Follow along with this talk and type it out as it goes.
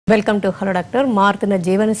Welcome to hello doctor. మారుతున్న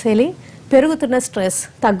జీవనశైలి, పెరుగుతున్న స్ట్రెస్,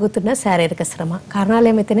 తగ్గుతున్న శారీరక శ్రమ కారణాలు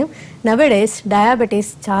ఏమైతేనే నవేడేస్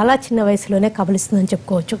డయాబెటీస్ చాలా చిన్న వయసులోనే కబలిస్తుందని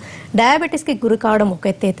చెప్పుకోవచ్చు. డయాబెటీస్కి గురి కావడం ఒక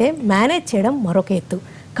ఎత్తు అయితే మేనేజ్ చేయడం మరొక ఎత్తు.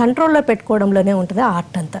 కంట్రోల్లో పెట్టుకోవడంలోనే ఉంటుంది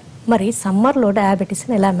ఆర్ట్ అంతా. మరి సమ్మర్లో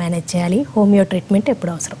డయాబెటీస్ని ఎలా మేనేజ్ చేయాలి, హోమియో ట్రీట్మెంట్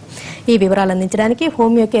ఎప్పుడు అవసరం, ఈ వివరాలు అందించడానికి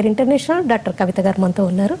హోమియో కేర్ ఇంటర్నేషనల్ డాక్టర్ కవిత గారు మనతో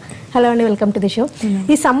ఉన్నారు. హలో అండి, వెల్కమ్ టు ది షో.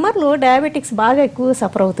 ఈ సమ్మర్లో డయాబెటిక్స్ బాగా ఎక్కువ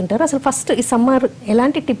సఫర్ అవుతుంటారు. అసలు ఫస్ట్ ఈ సమ్మర్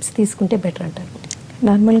ఎలాంటి టిప్స్ తీసుకుంటే బెటర్ అంటారు?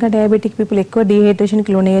 నార్మల్గా డయాబెటిక్ పీపుల్ ఎక్కువ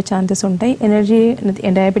డీహైడ్రేషన్కి లోనయ్యే ఛాన్సెస్ ఉంటాయి.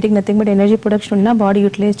 Diabetic nothing but energy production ఉన్నా బాడీ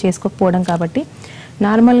యూటిలైజ్ చేసుకోకపోవడం కాబట్టి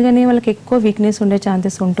నార్మల్గానే వాళ్ళకి ఎక్కువ వీక్నెస్ ఉండే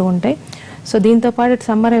ఛాన్సెస్ ఉంటూ ఉంటాయి. సో దీంతో పాటు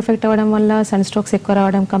సమ్మర్ ఎఫెక్ట్ అవ్వడం వల్ల సన్ స్ట్రోక్స్ ఎక్కువ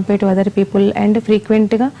రావడం compare to other people and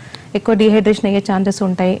ఫ్రీక్వెంట్గా ఎక్కువ డీహైడ్రేషన్ అయ్యే ఛాన్సెస్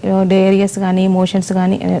ఉంటాయి. డయేరియాస్ కానీ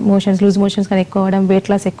లూజ్ మోషన్స్ కానీ ఎక్కువ అవ్వడం, వెయిట్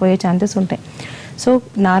లాస్ ఎక్కువ అయ్యే ఛాన్సెస్ ఉంటాయి. సో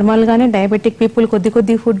నార్మల్గానే డయాబెటిక్ పీపుల్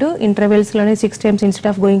కొద్ది food ఇంటర్వెల్స్లోనే 6 times instead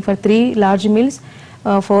of going for 3 large meals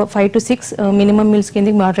 5 to 6 minimum meals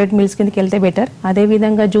కిందకి, మోడరేట్ మీల్స్ కిందకి వెళ్తే బెటర్.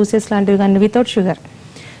 అదేవిధంగా జ్యూసెస్ లాంటివి కానీ without sugar.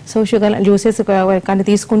 So sugar juices కానీ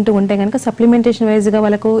తీసుకుంటూ ఉంటే కనుక సప్లిమెంటేషన్ వైజ్గా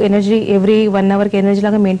వాళ్ళకు ఎనర్జీ ఎవ్రీ 1 hourకి ఎనర్జీ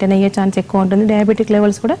లాగా మెయింటైన్ అయ్యే ఛాన్స్ ఎక్కువ ఉంటుంది. డయాబెటిక్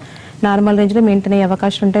లెవెల్స్ కూడా నార్మల్ రేంజ్లో మెయింటైన్ అయ్యే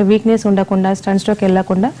అవకాశాలు ఉంటాయి. వీక్నెస్ ఉండకుండా, సన్ స్ట్రోక్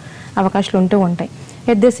వెళ్ళకుండా అవకాశాలు ఉంటూ ఉంటాయి.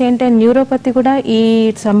 At the same time neuropathy కూడా ఈ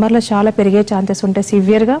సమ్మర్లో చాలా పెరిగే ఛాన్సెస్ ఉంటాయి.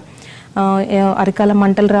 సివియర్గా అరికాల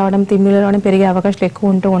మంటలు రావడం, తిమ్మిలు రావడం పెరిగే అవకాశాలు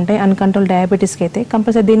ఎక్కువ ఉంటూ ఉంటాయి. అన్కంట్రోల్ డయాబెటీస్కి అయితే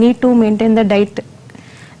compulsory they need to maintain the diet.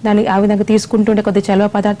 దాన్ని ఆ విధంగా తీసుకుంటుంటే కొద్దిగా చలవ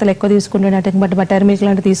పదార్థాలు ఎక్కువ తీసుకుంటుంటే బటర్ మిల్క్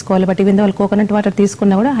లాంటివి తీసుకోవాలి. బట్ ఈవెన్ వాళ్ళు కోకోనట్ వాటర్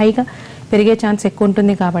తీసుకున్నా కూడా హైగా పెరిగే ఛాన్స్ ఎక్కువ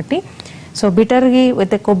ఉంటుంది కాబట్టి సో బిటర్కి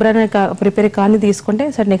అయితే కొబ్బరి ప్రిపేర్ కానీ తీసుకుంటే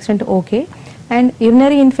certain extent okay. And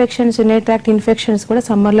urinary infections, urinary tract infections కూడా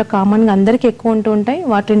సమ్మర్లో కామన్గా అందరికీ ఎక్కువ ఉంటూ ఉంటాయి.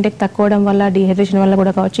 వాటర్ ఇంటేక్ తక్కువ అవడం వల్ల, డీహైడ్రేషన్ వల్ల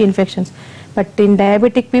కూడా కావచ్చు infections. But in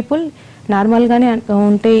diabetic people నార్మల్గానే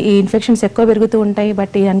ఉంటే ఈ ఇన్ఫెక్షన్స్ ఎక్కువ పెరుగుతూ ఉంటాయి.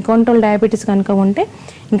 బట్ ఈ అన్కంట్రోల్ డయాబెటీస్ కనుక ఉంటే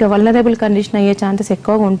ఇంకా వల్నరబుల్ కండిషన్ అయ్యే ఛాన్సెస్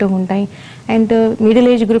ఎక్కువగా ఉంటూ ఉంటాయి. And middle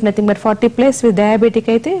age group nothing but 40+ with diabetic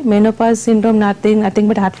అయితే menopause syndrome nothing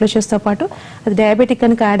but heart ఫ్లషెస్తో పాటు అది డయాబెటిక్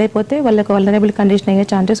కనుక యాడ్ అయిపోతే వాళ్ళకి వల్నరబుల్ కండిషన్ అయ్యే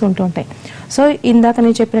ఛాన్సెస్ ఉంటూ ఉంటాయి. సో ఇందాక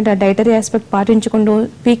నేను చెప్పినట్టు డైటరీ ఆస్పెక్ట్ పాటించుకుంటూ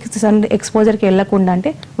పీక్ సన్ ఎక్స్పోజర్కి వెళ్ళకుండా,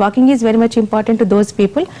 అంటే walking is very much important to those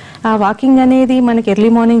people. ఆ వాకింగ్ అనేది మనకి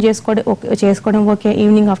ఎర్లీ మార్నింగ్ చేసుకోవడం okay,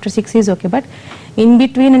 evening after 6 is okay. But in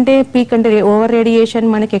between అంటే పీక్ అంటే ఓవర్ రేడియేషన్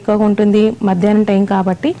మనకి ఎక్కువగా ఉంటుంది మధ్యాహ్నం టైం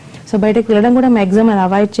కాబట్టి సో బయటకు వెళ్ళడం కూడా మ్యాక్సిమం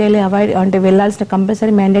అవాయిడ్ చేయాలి. అంటే వెళ్ళాల్సిన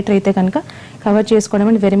కంపల్సరీ మ్యాండేటరీ అయితే కనుక కవర్ చేసుకోవడం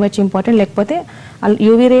అనేది వెరీ మచ్ ఇంపార్టెంట్. లేకపోతే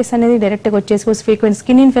యూవీ రేస్ అనేది డైరెక్ట్గా వచ్చేసి ఫ్రీక్వెంట్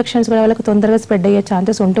స్కిన్ ఇన్ఫెక్షన్స్ కూడా వాళ్ళకి తొందరగా స్ప్రెడ్ అయ్యే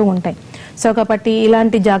ఛాన్సెస్ ఉంటూ ఉంటాయి. సో కాబట్టి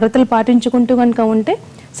ఇలాంటి జాగ్రత్తలు పాటించుకుంటూ కనుక ఉంటే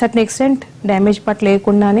సర్టెన్ ఎక్స్టెంట్ డ్యామేజ్ పట్ల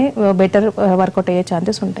లేకుండానే బెటర్ వర్కౌట్ అయ్యే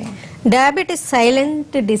ఛాన్సెస్ ఉంటాయి. డయాబెటీస్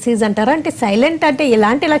సైలెంట్ డిసీజ్ అంటారా? అంటే సైలెంట్ అంటే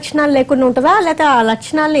ఎలాంటి లక్షణాలు లేకుండా ఉంటుందా, లేకపోతే ఆ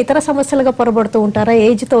లక్షణాలను ఇతర సమస్యలుగా పొరబడుతూ ఉంటారా,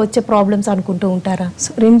 ఏజ్తో వచ్చే ప్రాబ్లమ్స్ అనుకుంటూ ఉంటారా? సో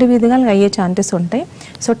 2 విధాలుగా అయ్యే ఛాన్సెస్ ఉంటాయి.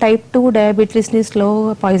 సో టైప్ 2 డయాబెటీస్ని స్లో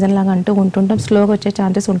పాయిజన్ లాగా అంటూ ఉంటుంటాం, స్లోగా వచ్చే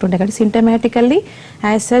ఛాన్సెస్ ఉంటుంటాయి. కాబట్టి సింటమాటికల్లీ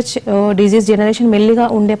యాజ్ సచ్ డిజీజ్ జనరేషన్ మెల్లిగా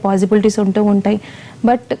ఉండే పాసిబిలిటీస్ ఉంటూ ఉంటాయి.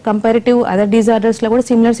 బట్ కంపారిటివ్ అదర్ డిజార్డర్స్లో కూడా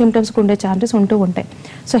సిమిలర్ సిమ్టమ్స్ ఉండే ఛాన్సెస్ ఉంటూ ఉంటాయి.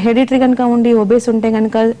 సో హెరిటరీ కనుక ఉండి ఒబేస్ ఉంటే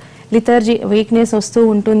కనుక లిథర్జీ వీక్నెస్ వస్తూ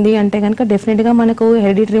ఉంటుంది అంటే కనుక డెఫినెట్గా మనకు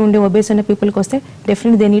హెరిటరీ ఉండే ఒబేస్ ఉన్న పీపుల్కి వస్తే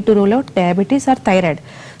definite they need to rule out diabetes or thyroid.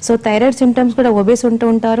 So thyroid symptoms కూడా ఒబేస్ ఉంటూ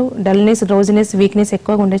ఉంటారు, డల్నెస్, డ్రౌజినెస్, వీక్నెస్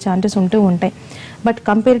ఎక్కువగా ఉండే ఛాన్సెస్ ఉంటూ ఉంటాయి. బట్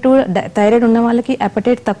కంపేర్ టు థైరాయిడ్ ఉన్న వాళ్ళకి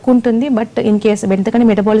అపెటైట్ తక్కువ ఉంటుంది. బట్ ఇన్ కేస్ ఎందుకంటే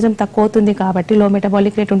మెటబాలిజం తక్కువ అవుతుంది కాబట్టి, లో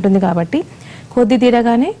మెటబాలిక్ రేట్ ఉంటుంది కాబట్టి కొద్ది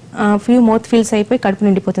తీరగానే ఫ్యూ మౌత్ ఫీల్స్ అయిపోయి కడుపు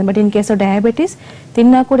నిండిపోతుంది. But in case of diabetes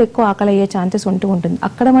తిన్నా కూడా ఎక్కువ ఆకలి అయ్యే ఛాన్సెస్ ఉంటూ ఉంటుంది.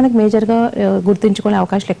 అక్కడ మనకు మేజర్గా గుర్తుంచుకునే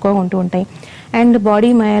అవకాశాలు ఎక్కువగా ఉంటూ ఉంటాయి. అండ్ బాడీ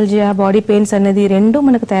మయాలజియా, బాడీ పెయిన్స్ అనేది రెండు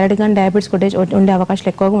మనకు థైరాయిడ్ కానీ డయాబెటీస్ ఉండే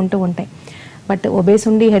అవకాశాలు ఎక్కువగా ఉంటూ ఉంటాయి. బట్ ఒబేస్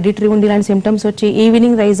ఉండి, హెరిటరీ ఉండి ఇలాంటి సిమ్టమ్స్ వచ్చి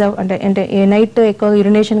ఈవినింగ్ రైజ్ అంటే నైట్ ఎక్కువ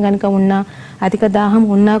యూరినేషన్ కనుక ఉన్నా, అధిక దాహం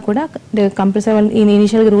ఉన్నా కూడా కంపల్సరీ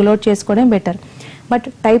ఇనిషియల్గా రూల్ అవుట్ చేసుకోవడం బెటర్. బట్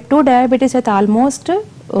టైప్ 2 డయాబెటీస్ అయితే ఆల్మోస్ట్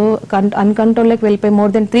అన్కంట్రోల్లోకి వెళ్ళిపోయి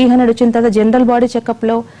మోర్ దెన్ 300 వచ్చిన తర్వాత జనరల్ బాడీ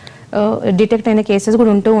చెకప్లో డిటెక్ట్ అయిన కేసెస్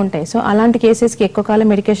కూడా ఉంటూ ఉంటాయి. సో అలాంటి కేసెస్కి ఎక్కువ కాలం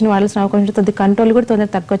మెడికేషన్ వాడాల్సిన అవకాశం ఉంటుంది. కంట్రోల్ కూడా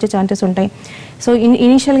తొందరగా తక్కువ వచ్చే ఛాన్సెస్ ఉంటాయి. సో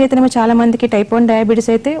ఇనిషియల్గా అయితేనేమో చాలా మందికి టైప్ 1 డయాబెటీస్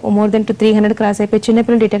అయితే మోర్ దెన్ 300 క్రాస్ అయిపోయి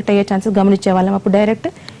చిన్నపిల్లలు డిటెక్ట్ అయ్యే ఛాన్సెస్ గమనించేవాళ్ళం. అప్పుడు డైరెక్ట్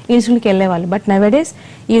ఇన్సులిన్కి వెళ్ళేవాళ్ళు. బట్ నవేడేస్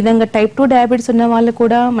ఈ విధంగా టైప్ 2 డయాబెటీస్ ఉన్న వాళ్ళు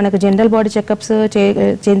కూడా మనకు general body checkups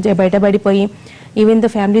బయటపడిపోయి even the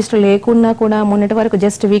ఫ్యామిలీస్లో లేకున్నా కూడా మొన్నటి వరకు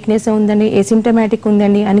జస్ట్ వీక్నెస్ ఉందండి, ఏసిమ్టమాటిక్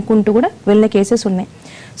ఉందండి అనుకుంటూ కూడా వెళ్ళిన కేసెస్ ఉన్నాయి.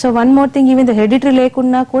 So one more thing, even the hereditary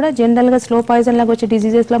లేకున్నా కూడా జనరల్గా స్లో పాయిజన్ లాగా వచ్చే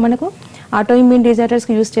డిజీజెస్లో మనకు ఆటో ఇమ్యూన్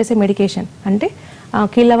డిజార్డర్స్కి యూస్ చేసే మెడికేషన్ అంటే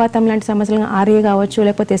కీళ్ళవాతం లాంటి సమస్యలు ఆర్ఏ కావచ్చు,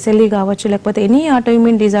 లేకపోతే ఎస్ఎల్ఈ కావచ్చు, లేకపోతే ఎనీ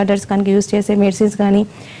ఆటోఇమ్యూన్ డిజార్డర్స్ కనుక యూస్ చేసే మెడిసిన్స్ కానీ,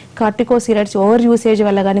 కార్టికోస్టెరాయిడ్స్ ఓవర్ యూసేజ్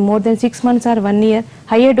వల్ల కానీ more than 6 months are 1 year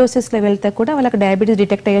hire డోసెస్లో వెళ్తే కూడా వాళ్ళకి డయాబెటీస్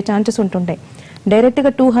డిటెక్ట్ అయ్యే ఛాన్సెస్ ఉంటుంటాయి.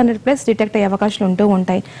 డైరెక్ట్గా 200+ డిటెక్ట్ అయ్యే అవకాశాలు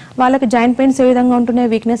ఉంటాయి. వాళ్ళకి జాయింట్ పెయిన్స్ ఏ విధంగా ఉంటున్నాయి,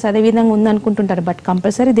 వీక్నెస్ అదే విధంగా ఉందనుకుంటుంటారు. But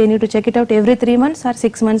compulsory they need to check it out every 3 months are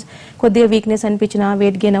 6 months. కొద్దిగా వీక్నెస్ అనిపించినా,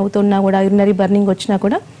 వెయిట్ గెయిన్ అవుతున్నా కూడా, యూరినరీ బర్నింగ్ వచ్చినా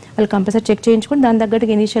కూడా వాళ్ళు కంపల్సరీ చెక్ చేయించుకుని దాని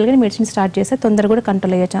తగ్గట్టుగా ఇనిషియల్గా మెడిసిన్ స్టార్ట్ చేస్తే తొందరగా కూడా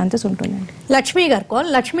కంట్రోల్ అయ్యే ఛాన్సెస్ ఉంటుందండి. లక్ష్మి గారు కాల్.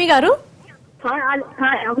 లక్ష్మి గారు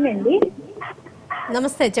అవునండి,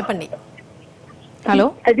 నమస్తే, చెప్పండి. హలో,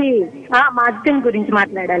 అది మా హస్బెండ్ గురించి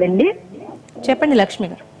మాట్లాడాలండి. చెప్పండి లక్ష్మి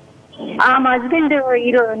గారు. మా హస్బెండ్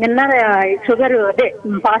నిన్న షుగర్ అదే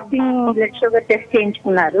ఫాస్టింగ్ బ్లడ్ షుగర్ టెస్ట్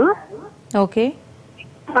చేయించుకున్నారు. ఓకే.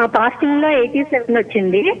 ఫాస్టింగ్ లో 87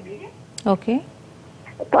 వచ్చింది. ఓకే.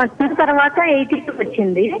 తర్వాత 82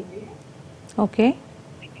 వచ్చింది. ఓకే.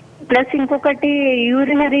 ప్లస్ ఇంకొకటి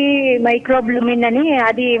యూరినరీ మైక్రోబ్లూమిన్ అని,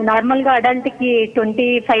 అది నార్మల్ గా అడల్ట్ కి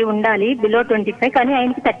 25 ఉండాలి, బిలో 25, కానీ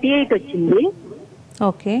ఆయనకి 38 వచ్చింది.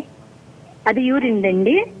 ఓకే. అది యూరిన్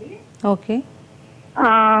అండి. ఓకే.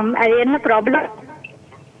 అది ఏమన్నా ప్రాబ్లం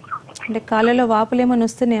అంటే కాళ్ళలో వాపులు ఏమైనా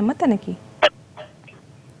వస్తున్నాయమ్మా తనకి?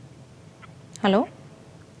 హలో.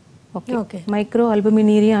 ఓకే. మైక్రో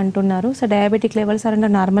అల్బుమినీరియా అంటున్నారు. So diabetic levels around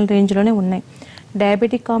normal రేంజ్లోనే ఉన్నాయి.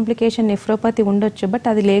 డయాబెటిక్ కాంప్లికేషన్ నెఫ్రోపతి ఉండొచ్చు, బట్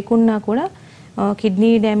అది లేకున్నా కూడా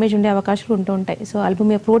కిడ్నీ డ్యామేజ్ ఉండే అవకాశాలు ఉంటాయి.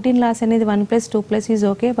 సో ప్రోటీన్ లాస్ అనేది 1+2+ is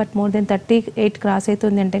okay, but more than 38 cross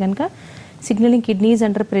అవుతుంది అంటే కనుక సిగ్నలింగ్ కిడ్నీస్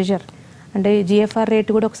అండర్ ప్రెషర్. అంటే జిఎఫ్ఆర్ రేట్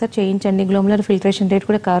కూడా ఒకసారి చేయించండి, గ్లోములర్ ఫిల్ట్రేషన్ రేట్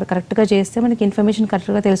కూడా కరెక్ట్గా చేస్తే మనకి ఇన్ఫర్మేషన్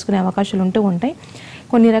కరెక్ట్గా తెలుసుకునే అవకాశాలు ఉంటాయి.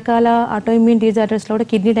 కొన్ని రకాల ఆటోఇమ్యూన్ డిజార్డర్స్లో కూడా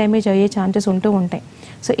కిడ్నీ డ్యామేజ్ అయ్యే ఛాన్సెస్ ఉంటాయి.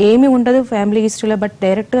 సో ఏమీ ఉండదు ఫ్యామిలీ హిస్టరీలో, బట్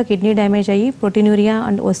డైరెక్ట్గా కిడ్నీ డ్యామేజ్ అయ్యి ప్రోటీన్యూరియా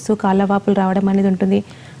అండ్ వస్తూ కాళ్ళవాపులు రావడం అనేది ఉంటుంది,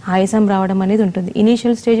 ఆయాసం రావడం అనేది ఉంటుంది.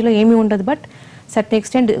 ఇనీషియల్ స్టేజ్లో ఏమీ ఉండదు, బట్ సర్టన్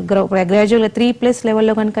ఎక్స్టెంట్ గ్రాడ్యువల్గా 3+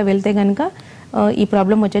 లెవెల్లో కనుక వెళ్తే కనుక ఈ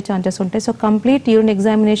ప్రాబ్లం వచ్చే ఛాన్సెస్ ఉంటాయి. So complete urine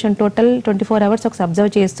examination total 24 hours ఒకసారి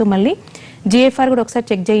అబ్జర్వ్ చేస్తూ మళ్ళీ జిఎఫ్ఆర్ కూడా ఒకసారి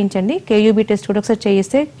చెక్ చేయించండి, కేయూబీ టెస్ట్ కూడా ఒకసారి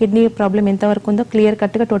చేయిస్తే కిడ్నీ ప్రాబ్లం ఎంతవరకు ఉందో క్లియర్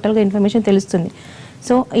కట్గా టోటల్గా ఇన్ఫర్మేషన్ తెలుస్తుంది.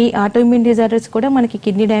 సో ఈ ఆటోఇమ్యూన్ డిజార్డర్స్ కూడా మనకి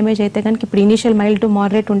కిడ్నీ డ్యామేజ్ అయితే కనుక ఇప్పుడు ఇనీషియల్ మైల్డ్ టు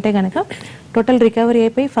మోడరేట్ ఉంటే కనుక టోటల్ రికవరీ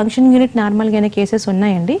అయిపోయి ఫంక్షనింగ్ యూనిట్ నార్మల్గానే కేసెస్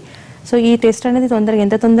ఉన్నాయండి. సో ఈ టెస్ట్ అనేది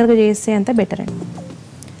ఎంత తొందరగా చేస్తే అంత బెటర్ అండి.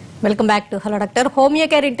 Welcome back to hello doctor. Homeo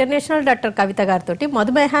care international doctor కవిత గారితో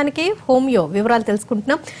మధుమేహానికి హోమియో వివరాలు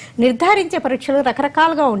తెలుసుకుంటున్నాం. నిర్ధారించే పరీక్షలు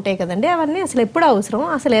రకరకాలుగా ఉంటాయి కదండి, అవన్నీ అసలు ఎప్పుడు అవసరం,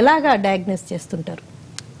 అసలు ఎలాగా డయాగ్నోస్ చేస్తుంటారు?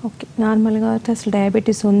 ఓకే. నార్మల్గా అసలు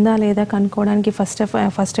డయాబెటీస్ ఉందా లేదా కనుక్కోవడానికి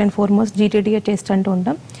ఫస్ట్ అండ్ ఫార్మోస్ట్ జీటీడీఏ టెస్ట్ అంటూ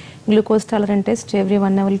ఉంటాం. Glucose tolerant test every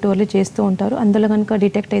 1 hour 2 hours చేస్తూ ఉంటారు. అందులో కనుక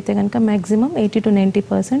డిటెక్ట్ అయితే కనుక మ్యాక్సిమం 80 to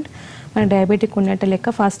 90% మన డయాబెటిక్ ఉన్నట్టు లెక్క.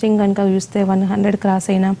 ఫాస్టింగ్ కనుక చూస్తే 100 క్రాస్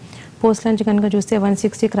అయినా, పోస్ట్ లంచ్ కనుక చూస్తే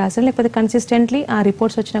 160 క్రాస్ అయినా, లేకపోతే కన్సిస్టెంట్లీ ఆ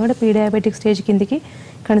రిపోర్ట్స్ వచ్చినా కూడా ప్రీ డయాబెటిక్ స్టేజ్ కిందికి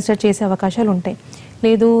కన్సిడర్ చేసే అవకాశాలు ఉంటాయి.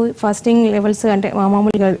 లేదు ఫాస్టింగ్ లెవెల్స్ అంటే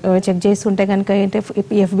మామూలుగా చెక్ చేస్తుంటే కనుక ఏంటంటే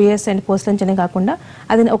ఎఫ్బిఎస్ అండ్ పోస్ట్ లంచ్ అనే కాకుండా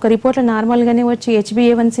అది ఒక రిపోర్ట్లో నార్మల్గానే వచ్చి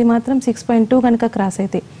HbA1c మాత్రం 6.2 కనుక క్రాస్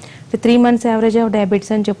అయితే 3 months యావరేజ్ ఆఫ్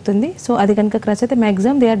డయాబెటీస్ అని చెప్తుంది. సో అది కనుక క్రాస్ అయితే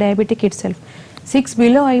maximum they are diabetic it self. 6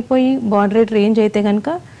 below అయిపోయి బార్డరేట్ రేంజ్ అయితే కనుక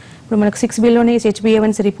ఇప్పుడు మనకు 6 below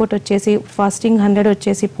HbA1c రిపోర్ట్ వచ్చేసి ఫాస్టింగ్ 100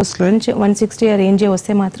 వచ్చేసి పోస్ట్ లంచ్ 160 రేంజ్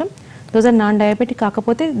వస్తే మాత్రం దోస్ ఆర్ నాన్ డయాబెటిక్,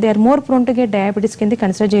 కాకపోతే they are more prone to get diabetes కింద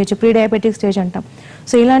కన్సిడర్ చేయొచ్చు, ప్రీ డయాబెటిక్ స్టేజ్ అంటాం.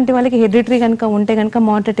 సో ఇలాంటి వాళ్ళకి హెరిడిటరీ కనుక ఉంటే కనుక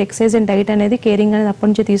మోడరేట్ ఎక్సర్సైజ్ అండ్ డైట్ అనేది కేరింగ్ అనేది అప్పటి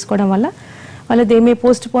నుంచి తీసుకోవడం వల్ల వాళ్ళు they may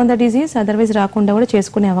post phone the disease, otherwise రాకుండా కూడా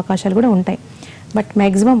చేసుకునే అవకాశాలు కూడా ఉంటాయి. బట్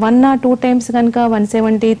మ్యాక్సిమం 1 or 2 times కనుక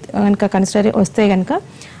 170 కనుక కన్సిడర్ వస్తే కనుక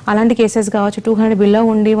అలాంటి కేసెస్ కావచ్చు. 200 బిలో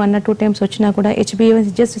ఉండి 1 or 2 times వచ్చినా కూడా HbA1c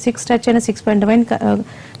జస్ట్ 6 టచ్ అయినా 6.1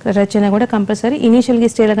 టచ్ అయినా కూడా కంపల్సరీ ఇనీషియల్గా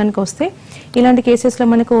స్టేజ్లో కనుక వస్తే ఇలాంటి కేసెస్లో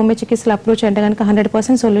మనకు హోమియో చికిత్సలు అప్రోచ్ అంటే కనుక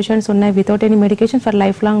 100% సొల్యూషన్స్ ఉన్నాయి without any medication for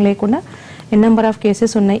life long లేకుండా ఎన్ నెంబర్ ఆఫ్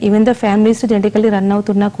కేసెస్ ఉన్నాయి. Even the families genetically run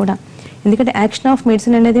అవుతున్నా కూడా, ఎందుకంటే యాక్షన్ ఆఫ్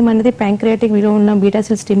మెడిసిన్ అనేది మనది ప్యాంక్రియాటిక్ విలో ఉన్న బీటా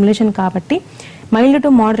సెల్ స్టిమ్యులేషన్ కాబట్టి మైల్డ్ టు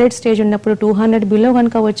మోడరేట్ స్టేజ్ ఉన్నప్పుడు 200 బిలో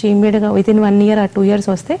కనుక వచ్చి ఇమ్మీడియట్గా వితిన్ 1 year or 2 years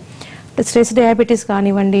వస్తే స్ట్రెస్ డయాబెటీస్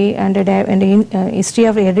కానివ్వండి అండ్ హిస్టరీ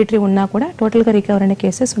ఆఫ్ హెరిడిటరీ ఉన్నా కూడా టోటల్గా రికవర్ అనే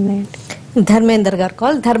కేసెస్ ఉన్నాయండి. ధర్మేందర్ గారు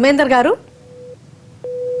కాల్. ధర్మేందర్ గారు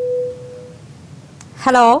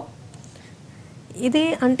హలో. ఇది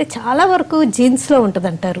అంటే చాలా వరకు జీన్స్లో ఉంటుంది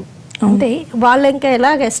అంటారు, అంటే వాళ్ళు ఇంకా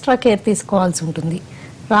ఎలాగ ఎక్స్ట్రా కేర్ తీసుకోవాల్సి ఉంటుంది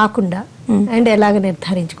రాకుండా, అండ్ ఎలాగ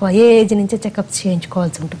నిర్ధారించుకోవాలి, ఏ ఏజ్ నుంచే చెకప్స్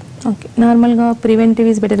చేయించుకోవాల్సి ఉంటుంది? ఓకే. నార్మల్గా preventive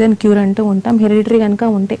is better than cure అంటూ ఉంటాం. హెరిడిటరీ కనుక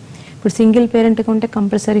ఉంటే ఇప్పుడు సింగిల్ పేరెంట్కి ఉంటే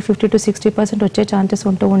కంపల్సరీ 50 to 60% వచ్చే ఛాన్సెస్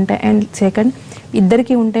ఉంటాయి. అండ్ సెకండ్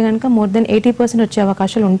ఇద్దరికి ఉంటే కనుక మోర్ దెన్ 80% వచ్చే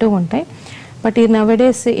అవకాశాలు ఉంటాయి. బట్ ఈ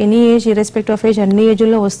నవడేస్ any age irrespective of age అన్ని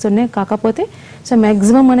ఏజ్లో వస్తున్నాయి. కాకపోతే సో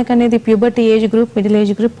మ్యాక్సిమం మనకు అనేది puberty age group, middle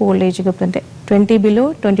age group, old age group అంటే 20 below,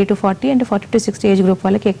 20 to 40 and 40 to 60 age group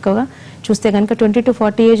వాళ్ళకి ఎక్కువగా చూస్తే కనుక 20 to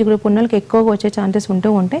 40 ఏజ్ గ్రూప్ ఉన్న వాళ్ళకి ఎక్కువగా వచ్చే ఛాన్సెస్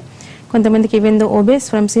ఉంటూ ఉంటాయి. కొంతమందికి even though obese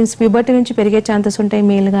from since puberty నుంచి పెరిగే ఛాన్సెస్ ఉంటాయి,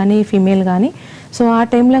 మేల్ కానీ ఫీమేల్ కానీ. సో ఆ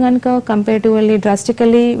టైంలో కనుక కంపేరిటివ్లీ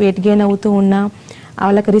డ్రాస్టికల్లీ వెయిట్ గెయిన్ అవుతూ ఉన్నా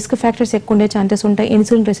వాళ్ళకి రిస్క్ ఫ్యాక్టర్స్ ఎక్కువ ఉండే ఛాన్సెస్ ఉంటాయి.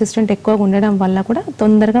 ఇన్సులిన్ రెసిస్టెంట్ ఎక్కువగా ఉండడం వల్ల కూడా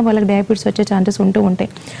తొందరగా వాళ్ళకి డయాబెటీస్ వచ్చే ఛాన్సెస్ ఉంటూ ఉంటాయి.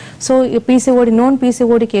 So PCOD, non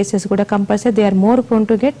PCOD cases కూడా compulsory they are more prone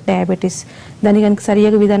to get diabetes, దాని కనుక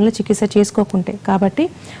సరియగా విధానంలో చికిత్స చేసుకోకుంటే. కాబట్టి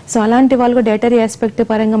సో అలాంటి వాళ్ళకు డైటరీ ఆస్పెక్ట్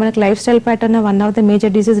పరంగా మనకి life style pattern one of the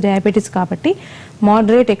major disease diabetes. కాబట్టి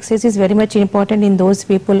moderate exercise is very much important in those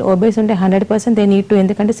people. Obese ఉంటే 100% దే నీడ్ టు,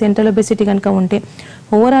 ఎందుకంటే సెంట్రల్ ఒబెసిటీ కనుక ఉంటే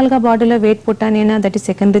ఓవరాల్గా బాడీలో wait పుట్టానేనా that is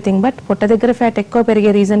secondary thing. But పొట్ట దగ్గర ఫ్యాట్ ఎక్కువ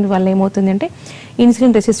పెరిగే రీజన్ వల్ల ఏమవుతుందంటే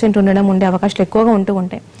ఇన్సులిన్ రెసిస్టెంట్ ఉండడం ఉండే అవకాశాలు ఎక్కువగా ఉంటూ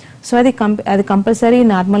ఉంటాయి. సో అది కంపల్సరీ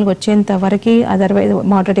నార్మల్గా వచ్చేంత వరకు అదర్వైజ్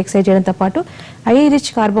మోడరేట్ ఎక్సర్సైజ్ చేయడంతో పాటు హై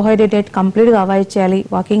రిచ్ కార్బోహైడ్రేట్ డైట్ కంప్లీట్గా అవాయిడ్ చేయాలి.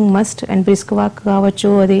 Walking must and brisk walk కావచ్చు,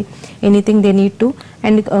 అది anything they need to.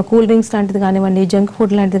 And cool drinks లాంటిది కానివ్వండి, జంక్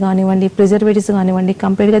ఫుడ్ లాంటిది కానివ్వండి, ప్రిజర్వేటివ్స్ కానివ్వండి,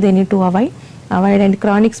 కంప్లీట్గా they need to avoid. And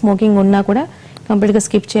chronic smoking ఉన్నా కూడా కంప్లీట్గా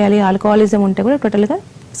స్కిప్ చేయాలి. ఆల్కహాలిజం ఉంటే కూడా టోటల్గా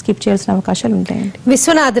స్కిప్ చేయాల్సిన అవకాశాలు ఉంటాయండి.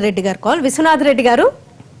 విశ్వనాథ్ రెడ్డి గారు కాల్. విశ్వనాథ్ రెడ్డి గారు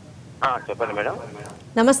చెప్పండి మేడం.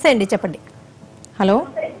 నమస్తే అండి, చెప్పండి. హలో.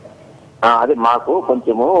 అదే మాకు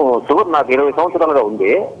కొంచెము షుగర్ నాకు 20 సంవత్సరాలుగా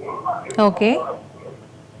ఉంది. ఓకే.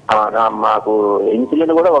 మాకు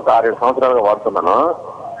ఇన్సులిన్ కూడా ఒక 6-7 సంవత్సరాలుగా వాడుతున్నాను.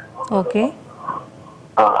 ఓకే.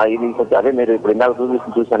 ఇది కొంచెం అదే మీరు ఇప్పుడు ఇందాక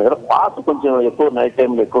చూశాను కదా, పాస్ కొంచెం ఎక్కువ నైట్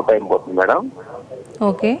టైంలో ఎక్కువ టైం పోతుంది మేడం.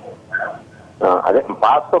 ఓకే. అదే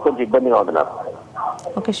పాస్తో కొంచెం ఇబ్బందిగా ఉంది నాకు.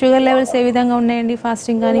 ఓకే. షుగర్ లెవెల్స్ ఏ విధంగా ఉన్నాయండి?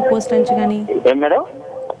 ఫాస్టింగ్ కానీ పోస్ట్ లంచ్ కానీ? ఏం మేడం?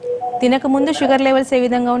 తినక ముందు షుగర్ లెవెల్స్ ఏ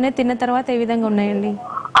విధంగా ఉన్నాయి, తిన్న తర్వాత ఏ విధంగా ఉన్నాయండి?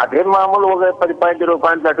 అదే మామూలు ఒక 10 పాయింట్ 20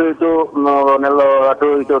 పాయింట్లు అటు ఇటు నెలలో అటు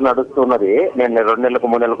ఇటు నడుస్తున్నది. నేను 2 నెలలకు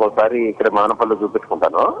 3 నెలలకు ఒకసారి ఇక్కడ మానపల్లి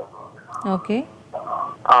చూపించుకుంటాను. ఓకే.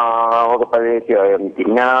 ఒక 10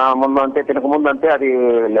 తిన్న ముందు అంటే తినక ముందు అంటే అది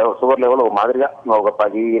షుగర్ లెవెల్ ఒక మాదిరిగా ఒక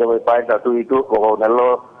 10-20 పాయింట్లు అటు ఇటు ఒక నెలలో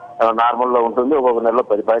నార్మల్ లో ఉంటుంది, ఒక్కొక్క నెలలో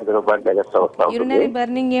 10 పాయింట్ 20 పాయింట్ ఎక్స్ట్రా వస్తా ఉంటుంది. యూరినరీ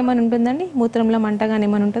బర్నింగ్ ఏమని ఉంటుందండి? మూత్రంలో మంట కానీ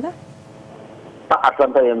ఏమని ఉంటుందా?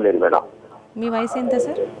 అట్లంతా ఏం లేదు మేడం. మీ వయసు ఎంత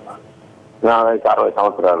సార్? నా వయసు 60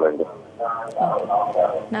 సంవత్సరాలు అండి.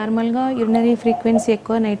 నార్మల్గా యూరినరీ ఫ్రీక్వెన్సీ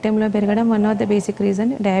ఎక్కువ నైట్ టైంలో పెరగడం one of the basic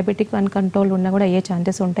reason. Diabetic uncontrol ఉన్నా కూడా అయ్యే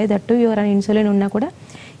ఛాన్సెస్ ఉంటాయి. దట్టు యువర్ ఇన్సులిన్ ఉన్నా కూడా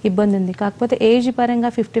ఇబ్బంది ఉంది. కాకపోతే ఏజ్ పరంగా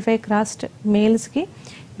 55 క్రాస్డ్ మేల్స్కి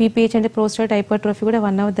బీపీహెచ్ అంటే ప్రోస్టేట్ హైపర్ట్రోఫీ కూడా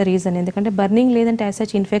వన్ ఆఫ్ ద రీజన్. ఎందుకంటే బర్నింగ్ లేదంటే యాజ్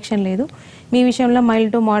సచ్ ఇన్ఫెక్షన్ లేదు. మీ విషయంలో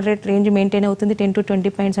mild to moderate range maintain అవుతుంది, 10 to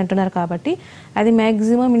 20 పాయింట్స్ అంటున్నారు. కాబట్టి అది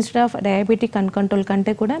maximum instead of diabetic uncontrol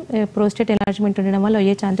కంటే కూడా ప్రోస్టేట్ ఎన్లార్జ్మెంట్ ఉండడం వల్ల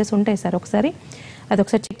అయ్యే ఛాన్సెస్ ఉంటాయి సార్. ఒకసారి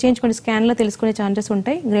చెక్ చేయించుకుని స్కాన్లో తెలుసుకునే ఛాన్సెస్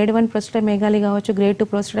ఉంటాయి. గ్రేడ్ 1 ప్రోస్టేట్ మెగాలి కావచ్చు, గ్రేడ్ 2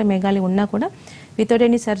 ప్రోస్టేట్ మెగాలి ఉన్నా కూడా వితౌట్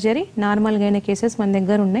ఎనీ సర్జరీ నార్మల్గా అయిన కేసెస్ మన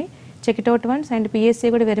దగ్గర ఉన్నాయి. Check it out once. And PSC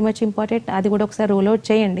కూడా వెరీ మచ్ ఇంపార్టెంట్, అది కూడా ఒకసారి రూల్ అవుట్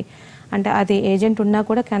చేయండి. అంటే అది ఏజెంట్ ఉన్నా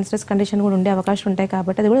కూడా క్యాన్సరస్ కండిషన్ కూడా ఉండే అవకాశం ఉంటాయి.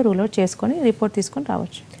 కాబట్టి అది కూడా రూల్ అవుట్ చేసుకొని రిపోర్ట్ తీసుకొని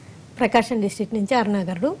రావచ్చు. ప్రకాశం డిస్ట్రిక్ట్ నుంచి అరుణ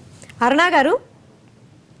గారు. అరుణ గారు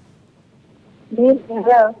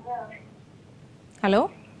హలో.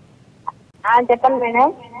 చెప్పండి మేడం.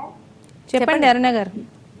 చెప్పండి అరుణ గారు.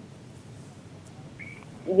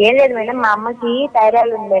 ఏం లేదు మేడం, మా అమ్మకి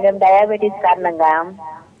థైరాయిడ్ ఉంది మేడం, డయాబెటీస్ కారణంగా.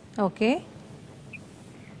 ఓకే.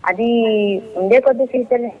 అది ఉండే కొద్ది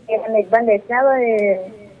ఫ్యూచర్ ఏమన్నా ఇబ్బంది వచ్చినా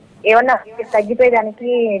ఏమన్నా తగ్గిపోయేదానికి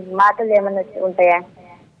మాటలు ఏమన్నా ఉంటాయా?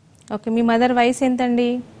 ఓకే. మీ మదర్ వయసు ఎంతండి?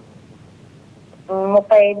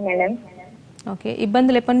 35 మేడం. ఓకే.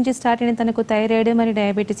 ఇబ్బందులు ఎప్పటి నుంచి స్టార్ట్ అయినాయి తనకు? థైరాయిడ్ మరి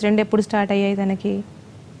డయాబెటీస్ రెండు ఎప్పుడు స్టార్ట్ అయ్యాయి తనకి?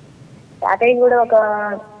 స్టార్ట్ అయ్యి కూడా ఒక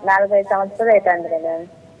 4-5 సంవత్సరాలు అవుతుంది కదా.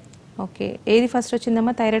 ఓకే. ఏది ఫస్ట్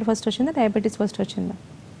వచ్చిందమ్మా? థైరాయిడ్ ఫస్ట్ వచ్చిందా, డయాబెటీస్ ఫస్ట్ వచ్చిందా?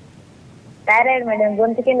 థైరాయిడ్ మేడం,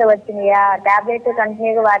 గొంతు కింద వచ్చింది. ఆ టాబ్లెట్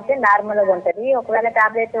కంటిన్యూగా వాడితే నార్మల్ గా ఉంటది. ఒకవేళ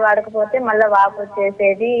టాబ్లెట్ వాడకపోతే మళ్ళీ వాపు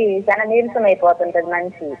వచ్చేసేది, చాలా నీరసం అయిపోతుంటది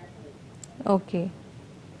మనిషి. ఓకే.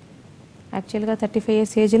 యాక్చువల్గా 35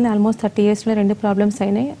 years ఏజ్లో ఆల్మోస్ట్ 30 yearsలో 2 ప్రాబ్లమ్స్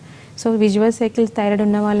అయినాయి. సో విజువల్ సైకిల్ థైరాయిడ్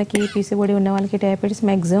ఉన్న వాళ్ళకి, పీసీఓడి ఉన్న వాళ్ళకి డయాబెటీస్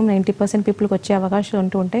మ్యాక్సిమం 90% పీపుల్కి వచ్చే అవకాశాలు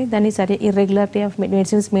ఉంటూ ఉంటాయి. దాన్ని సరి ఇర్రెగ్యులారిటీ ఆఫ్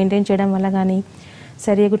మెడిసిన్స్ మెయింటైన్ చేయడం వల్ల కానీ,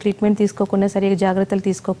 సరిగా ట్రీట్మెంట్ తీసుకోకుండా, సరిగా జాగ్రత్తలు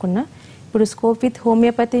తీసుకోకుండా. ఇప్పుడు scope with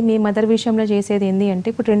homeopathy me mother విషయంలో చేసేది ఏంటి అంటే,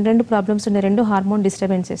 ఇప్పుడు రెండు ప్రాబ్లమ్స్ ఉన్నాయి, 2 హార్మోన్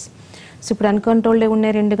డిస్టర్బెన్సెస్. సో ఇప్పుడు అన్కంట్రోల్డ్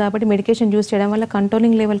ఉన్నాయి 2 కాబట్టి మెడికేషన్ యూస్ చేయడం వల్ల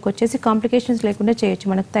కంట్రోలింగ్ లెవెల్కి వచ్చేసి కాంప్లికేషన్స్ లేకుండా చేయొచ్చు.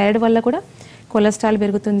 మనకు థైరాయిడ్ వల్ల కూడా కొలెస్ట్రాల్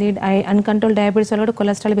పెరుగుతుంది, అన్కంట్రోల్ డయాబెటీస్ వల్ల కూడా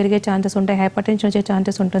కొలెస్ట్రాల్ పెరిగే ఛాన్సెస్ ఉంటాయి, హైపర్ టెన్షన్ వచ్చే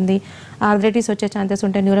ఛాన్సెస్ ఉంటుంది, ఆర్థరైటిస్ వచ్చే ఛాన్సెస్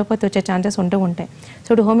ఉంటాయి, న్యూరోపతి వచ్చే ఛాన్సెస్ ఉంటూ ఉంటాయి. సో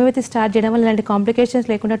ఇప్పుడు హోమియోపతి స్టార్ట్ చేయడం వల్ల ఇలాంటి కాంప్లికేషన్స్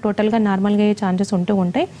లేకుండా టోటల్గా నార్మల్గా అయ్యే ఛాన్సెస్ ఉంటూ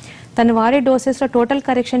ఉంటాయి. తను వాడే డోసెస్లో టోటల్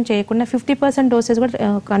కరెక్షన్ చేయకుండా 50% డోసెస్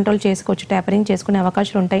కూడా కంట్రోల్ చేసుకోవచ్చు, ట్యాపరింగ్ చేసుకునే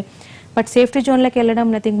అవకాశాలు ఉంటాయి. బట్ సేఫ్టీ జోన్లోకి వెళ్ళడం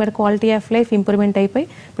nothing but quality of life improvement అయిపోయి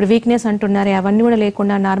ఇప్పుడు వీక్నెస్ అంటున్నారు అవన్నీ కూడా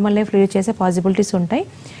లేకుండా నార్మల్ లైఫ్ లీడ్ చేసే పాసిబిలిటీస్ ఉంటాయి.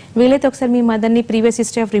 వీలైతే ఒకసారి మీ మదర్ని ప్రీవియస్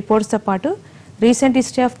హిస్టరీ ఆఫ్ రిపోర్ట్స్తో పాటు recent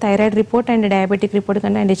history of thyroid report and diabetic report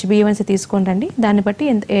కన్నా అండ్ HbA1c తీసుకొని రండి. దాన్ని బట్టి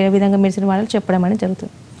ఏ విధంగా మెడిసిన్ వాడాలో చెప్పడం అనేది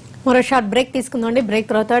జరుగుతుంది. మరో షార్ట్ బ్రేక్ తీసుకుందామండి. బ్రేక్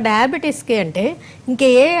తర్వాత డయాబెటీస్కి అంటే ఇంకా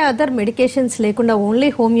ఏ అదర్ మెడికేషన్స్ లేకుండా ఓన్లీ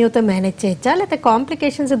హోమియోతో మేనేజ్ చేయొచ్చా, లేకపోతే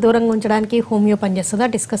కాంప్లికేషన్స్ దూరంగా ఉంచడానికి హోమియో పనిచేస్తుందా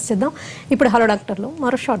డిస్కస్ చేద్దాం. ఇప్పుడు హలో డాక్టర్లో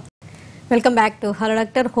మరో short. Welcome back to hello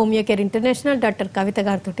doctor, homeo care international doctor కవిత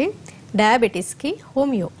గారితో డయాబెటీస్కి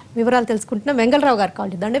హోమియో వివరాలు తెలుసుకుంటున్నాం. వెంగళరావు గారు కాల్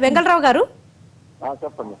చేద్దాం. వెంగళరావు గారు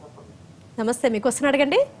చెప్పండి. నమస్తే, మీకు వస్తున్నా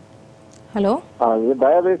అడగండి. హలో,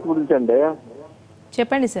 డయాబెటీస్ గురించి అండి.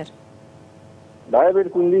 చెప్పండి సార్.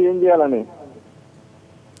 డయాబెటీస్ ఉంది, ఏం చేయాలని?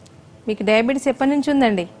 మీకు డయాబెటీస్ ఎప్పటి నుంచి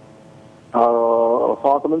ఉందండి?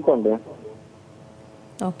 సంవత్సరం నుంచి అండి.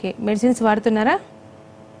 ఓకే, మెడిసిన్స్ వాడుతున్నారా?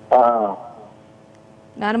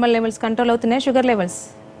 నార్మల్ లెవెల్స్ కంట్రోల్ అవుతున్నాయా? షుగర్ లెవెల్స్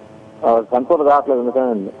కంట్రోల్ కావట్లేదు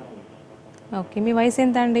ఎందుకండి. ఓకే, మీ వయసు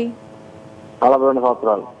ఎంత అండి? 42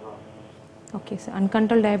 సంవత్సరాలు. ఓకే సార్,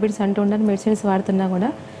 అన్కంట్రోల్ డయాబెటీస్ అంటూ ఉండని మెడిసిన్స్ వాడుతున్నా కూడా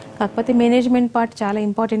కాకపోతే మేనేజ్మెంట్ పార్ట్ చాలా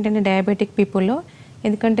ఇంపార్టెంట్ అండి డయాబెటిక్ పీపుల్లో.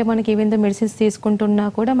 ఎందుకంటే మనకి ఈవెన్ దో మెడిసిన్స్ తీసుకుంటున్నా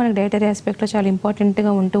కూడా మనకి డైటరీ ఆస్పెక్ట్లో చాలా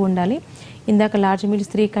ఇంపార్టెంట్గా ఉంటూ ఉండాలి. ఇందాక లార్జ్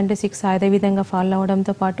మీల్స్ 3 కంటే 6 అదే విధంగా ఫాలో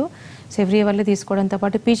అవడంతో పాటు సెవరీ వల్ల తీసుకోవడంతో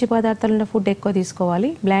పాటు పీచు పదార్థాలు ఉన్న ఫుడ్ ఎక్కువ తీసుకోవాలి.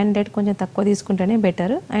 బ్లాండ్ డైట్ కొంచెం తక్కువ తీసుకుంటేనే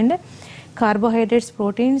better. And carbohydrates,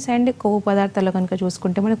 proteins and కొవ్వు పదార్థాలు కనుక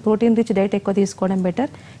చూసుకుంటే మనకి ప్రోటీన్ రిచ్ డైట్ ఎక్కువ తీసుకోవడం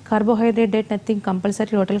better. Carbohydrate diet nothing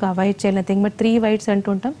compulsory టోటల్గా అవాయిడ్ చేయాలి. నథింగ్ బట్ 3 వైట్స్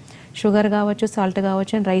అంటుంటాం, షుగర్ కావచ్చు, సాల్ట్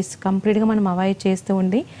కావచ్చు అండ్ రైస్ కంప్లీట్గా మనం అవాయిడ్ చేస్తూ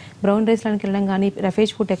ఉండి బ్రౌన్ రైస్లోకి వెళ్ళడం కానీ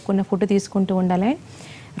రెఫ్రెష్ ఫుడ్ ఎక్కువ ఉన్న ఫుడ్ తీసుకుంటూ ఉండాలి.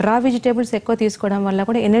 రా వెజిటేబుల్స్ ఎక్కువ తీసుకోవడం వల్ల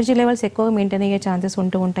కూడా ఎనర్జీ లెవెల్స్ ఎక్కువగా మెయింటైన్ అయ్యే ఛాన్సెస్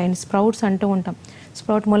ఉంటూ ఉంటాయి. స్ప్రౌట్స్ అంటూ ఉంటాం,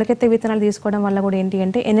 స్ప్రౌట్ మొలకెత్తే విత్తనాలు తీసుకోవడం వల్ల కూడా ఏంటి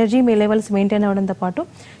అంటే ఎనర్జీ లెవెల్స్ మెయింటైన్ అవ్వడంతో పాటు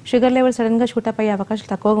షుగర్ లెవెల్స్ సడన్గా షూటప్ అయ్యే అవకాశాలు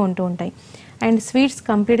తక్కువగా ఉంటూ ఉంటాయి. అండ్ స్వీట్స్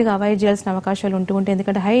కంప్లీట్గా అవాయిడ్ చేయాల్సిన అవకాశాలు ఉంటూ ఉంటాయి.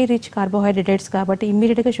 ఎందుకంటే హై రిచ్ కార్బోహైడ్రేట్స్ కాబట్టి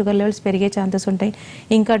ఇమ్మీడియట్గా షుగర్ లెవెల్స్ పెరిగే ఛాన్సెస్ ఉంటాయి.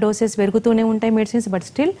 ఇంకా డోసెస్ పెరుగుతూనే ఉంటాయి medicines, but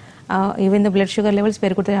still even the blood sugar levels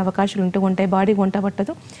పెరుగుతున్న అవకాశాలు ఉంటూ ఉంటాయి. బాడీ వంట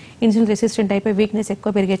పట్టదు, ఇన్సులిన్ రెసిస్టెంట్ అయిపోయి వీక్నెస్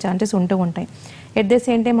ఎక్కువ పెరిగే ఛాన్సెస్ ఉంటూ ఉంటాయి. At the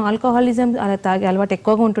same time alcoholism అలా తాగే అలవాటు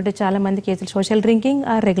ఎక్కువగా ఉంటుంటే చాలా మంది కేసులు social drinking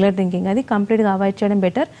are regular drinking అది కంప్లీట్గా అవాయిడ్ చేయడం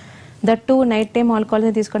better. That to night time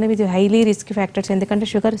ఆల్కహాల్ని తీసుకోవడం ఇది హైలీ రిస్క్ ఫ్యాక్టర్స్. ఎందుకంటే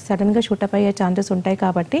షుగర్ సడన్గా షూటప్ అయ్యే ఛాన్సెస్ ఉంటాయి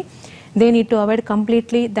కాబట్టి they need to avoid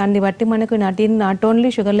completely. దాన్ని బట్టి మనకు నాట్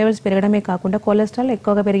ఓన్లీ షుగర్ లెవెల్స్ పెరగడమే కాకుండా కొలెస్ట్రాల్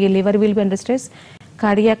ఎక్కువగా పెరిగి liver will be under stress,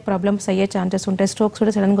 cardiac problems అయ్యే ఛాన్సెస్ ఉంటాయి, స్ట్రోక్స్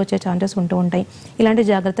కూడా సడన్గా వచ్చే ఛాన్సెస్ ఉంటూ ఉంటాయి. ఇలాంటి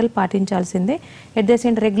జాగ్రత్తలు పాటించాల్సిందే. At the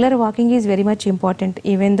same regular walking is very much important.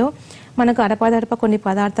 Even though మనకు అడపాదడప కొన్ని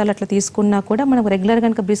పదార్థాలు అట్లా తీసుకున్నా కూడా మనకు రెగ్యులర్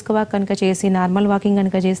కనుక బ్రిస్క్ వాక్ కనుక చేసి నార్మల్ వాకింగ్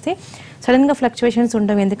కనుక చేస్తే సడన్గా ఫ్లక్చువేషన్స్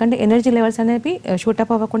ఉండవు. ఎందుకంటే ఎనర్జీ లెవెల్స్ అనేవి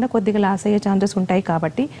షూటప్ అవ్వకుండా కొద్దిగా లాస్ అయ్యే ఛాన్సెస్ ఉంటాయి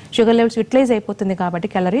కాబట్టి షుగర్ లెవెల్స్ యూటిలైజ్ అయిపోతుంది కాబట్టి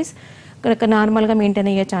క్యాలరీస్ నార్మల్గా మెయింటైన్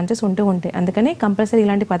అయ్యే ఛాన్సెస్ ఉంటూ ఉంటాయి. అందుకని కంపల్సరీ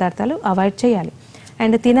ఇలాంటి పదార్థాలు అవాయిడ్ చేయాలి.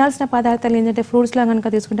 అండ్ తినాల్సిన పదార్థాలు ఏంటంటే ఫ్రూట్స్లో కనుక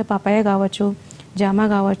తీసుకుంటే పపాయ కావచ్చు, జామా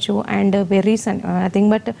కావచ్చు and berries and nothing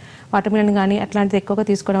but watermelon కానీ అట్లాంటిది ఎక్కువగా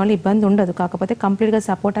తీసుకోవడం వల్ల ఇబ్బంది ఉండదు. కాకపోతే కంప్లీట్గా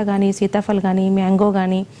సపోటా కానీ, సీతాఫల్ కానీ, మ్యాంగో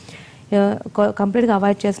కానీ కంప్లీట్గా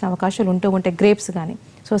అవాయిడ్ చేసిన అవకాశాలు ఉంటూ ఉంటాయి. గ్రేప్స్ కానీ.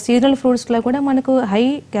 సో సీజనల్ ఫ్రూట్స్లో కూడా మనకు హై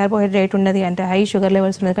కార్బోహైడ్రేట్ ఉన్నది అంటే హై షుగర్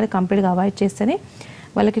లెవెల్స్ ఉన్నది కానీ కంప్లీట్గా అవాయిడ్ చేస్తేనే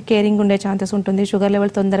వాళ్ళకి కేరింగ్ ఉండే ఛాన్సెస్ ఉంటుంది. షుగర్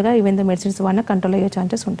లెవెల్ తొందరగా ఈవెన్ ద మెడిసిన్స్ వల్ల కంట్రోల్ అయ్యే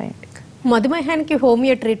ఛాన్సెస్ ఉంటాయండి. మధుమేహానికి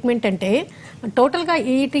హోమియో ట్రీట్మెంట్ అంటే టోటల్గా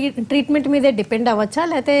ఈ ట్రీట్మెంట్ మీదే డిపెండ్ అవ్వచ్చా,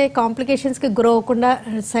 లేకపోతే కాంప్లికేషన్స్కి గ్రో అవ్వకుండా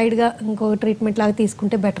సైడ్గా ఇంకో ట్రీట్మెంట్ లాగా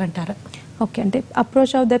తీసుకుంటే బెటర్ అంటారా? ఓకే, అంటే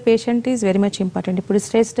approach of the patient is very much important. ఇప్పుడు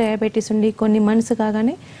స్ట్రెస్ డయాబెటీస్ ఉండి కొన్ని మంత్స్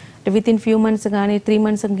కాగానే విత్ ఇన్ ఫ్యూ మంత్స్ కానీ 3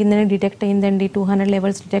 months కిందనే డిటెక్ట్ అయిందండి, 200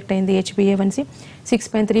 లెవెల్స్ డిటెక్ట్ అయింది, HbA1c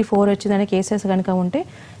 6.34 వచ్చిందనే కేసెస్ కనుక ఉంటే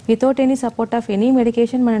without any support of any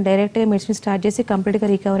medication మనం డైరెక్ట్గా మెడిసిన్ స్టార్ట్ చేసి కంప్లీట్గా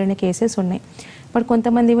రికవర్ అయిన కేసెస్ ఉన్నాయి. బట్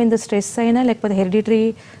కొంతమంది ఈవెన్ స్ట్రెస్ అయినా లేకపోతే హెరిడిటరీ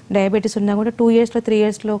డయాబెటీస్ ఉన్నా కూడా 2 years 3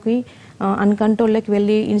 yearsలోకి అన్కంట్రోల్లోకి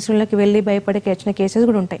వెళ్ళి ఇన్సులిన్లోకి వెళ్ళి భయపడే వచ్చిన కేసెస్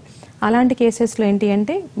కూడా ఉంటాయి. అలాంటి కేసెస్లో ఏంటి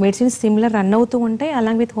అంటే మెడిసిన్స్ సిమిలర్ రన్ అవుతూ ఉంటాయి.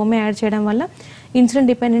 అలాంగ్ విత్ హోమియో యాడ్ చేయడం వల్ల ఇన్సులిన్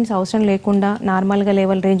డిపెండెన్స్ అవసరం లేకుండా నార్మల్గా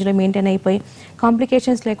లెవెల్ రేంజ్లో మెయింటైన్ అయిపోయి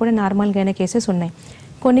కాంప్లికేషన్స్ లేకుండా నార్మల్గా అయిన కేసెస్ ఉన్నాయి.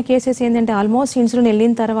 కొన్ని కేసెస్ ఏంటంటే ఆల్మోస్ట్ ఇన్సులిన్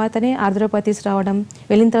వెళ్ళిన తర్వాతనే ఆర్థ్రోపతీస్ రావడం,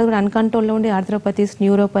 వెళ్ళిన తర్వాత అన్కంట్రోల్లో ఉండి ఆర్థ్రోపతీస్,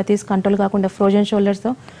 న్యూరోపతీస్ కంట్రోల్ కాకుండా ఫ్రోజన్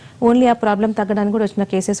షోల్డర్స్తో ఓన్లీ ఆ ప్రాబ్లం తగ్గడానికి కూడా వచ్చిన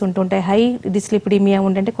కేసెస్ ఉంటుంటాయి. High dyslipidaemia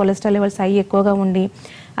ఉండంటే cholesterol levels high ఎక్కువగా ఉండి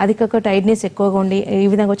అధిక టైర్డ్నెస్ ఎక్కువగా ఉండి ఈ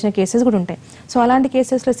విధంగా వచ్చిన కేసెస్ కూడా ఉంటాయి. సో అలాంటి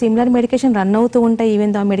కేసెస్లో సిమిలర్ మెడికేషన్ రన్ అవుతూ ఉంటాయి.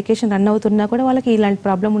 ఈవెన్ ఆ మెడికేషన్ రన్ అవుతున్నా కూడా వాళ్ళకి ఇలాంటి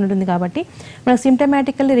ప్రాబ్లం ఉంటుంది కాబట్టి మనకు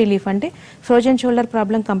సిమ్టమాటికల్లీ రిలీఫ్ అంటే ఫ్రోజన్ షోల్డర్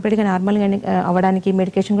ప్రాబ్లం కంప్లీట్గా నార్మల్గా అవ్వడానికి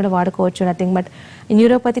మెడికేషన్ కూడా వాడుకోవచ్చు. నథింగ్ బట్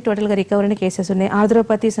న్యూరోపతి టోటల్గా రికవర్ అయిన కేసెస్ ఉన్నాయి.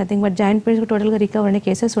 ఆర్థరోపతీస్ నథింగ్ బట్ జాయింట్ పెయిన్స్ టోటల్గా రికవర్ అయిన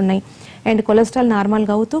కేసెస్ ఉన్నాయి. అండ్ కొలెస్ట్రాల్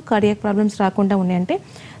నార్మల్గా అవుతూ కార్డియాక్ ప్రాబ్లమ్స్ రాకుండా ఉన్నాయి. అంటే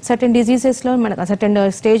సర్టెన్ డిజీజెస్లో మనకు సర్టెన్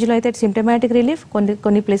స్టేజ్లో అయితే సిమ్టమాటిక్ రిలీఫ్,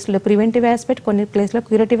 కొన్ని ప్లేస్లో ప్రివెంటివ్ ఆస్పెక్ట్, కొన్ని ప్లేస్లో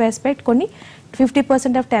క్యూరేటివ్ ఆస్పెక్ట్, కొన్ని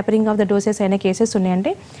 50% of tapering of the doses అయిన కేసెస్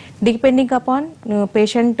ఉన్నాయంటే డిపెండింగ్ అపాన్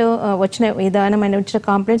పేషెంట్ వచ్చిన విధానం అయిన వచ్చిన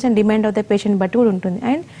complaints and demand of the patient బట్టి కూడా ఉంటుంది.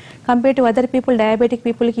 And compare to other people diabetic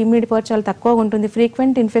పీపుల్కి ఇమ్యూనిటీ పవర్ చాలా తక్కువగా ఉంటుంది.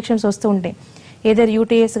 ఫ్రీక్వెంట్ ఇన్ఫెక్షన్స్ వస్తూ ఉంటాయి. ఏదర్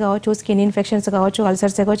యూటీఎస్ కావచ్చు, స్కిన్ ఇన్ఫెక్షన్స్ కావచ్చు,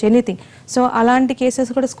 అల్సర్స్ కావచ్చు, ఎనీథింగ్. సో అలాంటి కేసెస్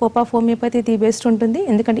కూడా scope of homeopathy the best ఉంటుంది.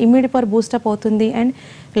 ఎందుకంటే ఇమ్యూనిటీ పవర్ బూస్టప్ అవుతుంది అండ్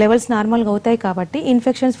లెవెల్స్ నార్మల్గా అవుతాయి కాబట్టి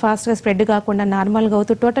ఇన్ఫెక్షన్స్ ఫాస్ట్గా స్ప్రెడ్ కాకుండా నార్మల్గా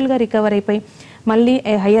అవుతూ టోటల్గా రికవర్ అయిపోయి మళ్ళీ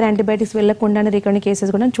హయ్యర్ యాంటీబయాటిక్స్ వెళ్లకుండానే రికవరీ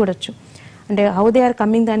కేసెస్ కూడా చూడొచ్చు. అంటే హౌ దే ఆర్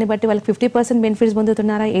కమింగ్ దాన్ని బట్టి వాళ్ళకి 50% బెనిఫిట్స్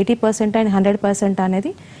పొందుతున్నారా, 80% అండ్ 100% అనేది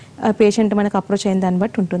పేషెంట్ మనకు అప్రోచ్ అయిన దాన్ని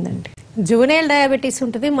బట్టి ఉంటుందండి. జువెనైల్ డయాబెటీస్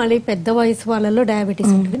ఉంటుంది, మళ్ళీ పెద్ద వయసు వాళ్ళలో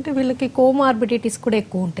డయాబెటీస్ ఉంటుంది. అంటే వీళ్ళకి కోమార్బిడిటీస్ కూడా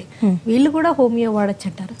ఎక్కువ ఉంటాయి. వీళ్ళు కూడా హోమియో వాడచ్చు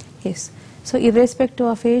అంటారు? Yes. So irrespective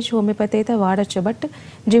of age homeopathy అయితే వాడచ్చు. బట్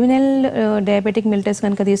జువెనైల్ డయాబెటిక్ మిల్టస్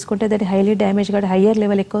కనుక తీసుకుంటే దట్ హైలీ డ్యామేజ్ కూడా హయ్యర్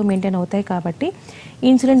లెవెల్ ఎక్కువ మెయింటైన్ అవుతాయి కాబట్టి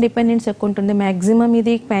ఇన్సులిన్ డిపెండెన్స్ ఎక్కువ ఉంటుంది. మ్యాక్సిమం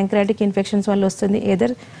ఇది ప్యాంక్రాటిక్ ఇన్ఫెక్షన్స్ వల్ల వస్తుంది.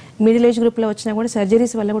 ఏదర్ మిడిల్ ఏజ్ గ్రూప్లో వచ్చినా కూడా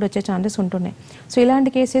సర్జరీస్ వల్ల కూడా వచ్చే ఛాన్సెస్ ఉంటున్నాయి. సో ఇలాంటి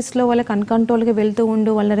కేసెస్లో వాళ్ళకి అన్కంట్రోల్గా వెళ్తూ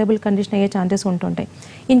ఉండు వల్నరబుల్ కండిషన్ అయ్యే ఛాన్సెస్ ఉంటుంటాయి.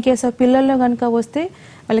 ఇన్ కేస్ ఆఫ్ పిల్లల్లో కనుక వస్తే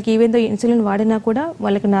వాళ్ళకి ఈవెన్ దో ఇన్సులిన్ వాడినా కూడా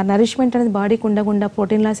వాళ్ళకి నరిష్మెంట్ అనేది బాడీకి ఉండకుండా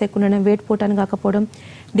ప్రోటీన్ లాస్ ఎక్కువ ఉండడం, వెయిట్ పోటాన్ కాకపోవడం,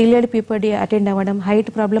 డిలేడ్ పీపర్డీ అటెండ్ అవ్వడం, హైట్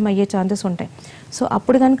ప్రాబ్లం అయ్యే ఛాన్సెస్ ఉంటాయి. సో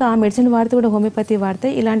అప్పుడు కనుక ఆ మెడిసిన్ వాడితే కూడా హోమియోపతి వాడితే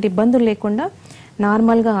ఇలాంటి ఇబ్బందులు లేకుండా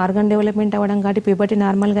నార్మల్గా ఆర్గన్ డెవలప్మెంట్ అవ్వడం కానీ, ప్యూబర్టీ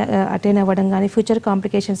నార్మల్గా అటెండ్ అవ్వడం కానీ, ఫ్యూచర్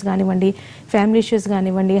కాంప్లికేషన్స్ కానివ్వండి, ఫ్యామిలీ ఇష్యూస్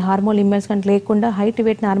కానివ్వండి, హార్మోన్ ఇంబ్యాలెన్స్ కానీ లేకుండా హైట్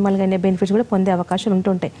వెయిట్ నార్మల్గా అనే బెనిఫిట్స్ కూడా పొందే అవకాశాలు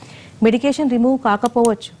ఉంటుంటాయి. మెడికేషన్ రిమూవ్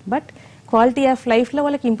కాకపోవచ్చు బట్ క్వాలిటీ ఆఫ్ లైఫ్లో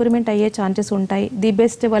వాళ్ళకి ఇంప్రూవ్మెంట్ అయ్యే ఛాన్సెస్ ఉంటాయి. ది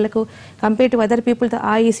బెస్ట్ వాళ్ళకు కంపేర్ టు అదర్ పీపుల్తో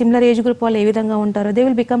ఈ సిమిలర్ ఏజ్ గ్రూప్ వాళ్ళు ఏ విధంగా ఉంటారో they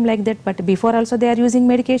will become like that. But before also they are using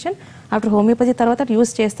medication, after homeopathy తర్వాత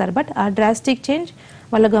యూజ్ చేస్తారు. బట్ ఆ డ్రాస్టిక్ చేంజ్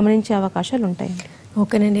వాళ్ళు గమనించే అవకాశాలు ఉంటాయి.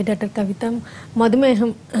 ఓకేనండి డాక్టర్ కవిత,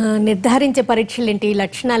 మధుమేహం నిర్ధారించే పరీక్షలు ఏంటి,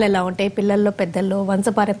 లక్షణాలు ఎలా ఉంటాయి, పిల్లల్లో పెద్దల్లో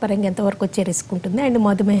వంశపారంపర్యంగా ఎంతవరకు వచ్చే రిస్క్ ఉంటుంది, అండ్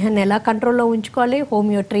మధుమేహాన్ని ఎలా కంట్రోల్లో ఉంచుకోవాలి,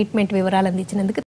 హోమియో ట్రీట్మెంట్ వివరాలు అందించినందుకు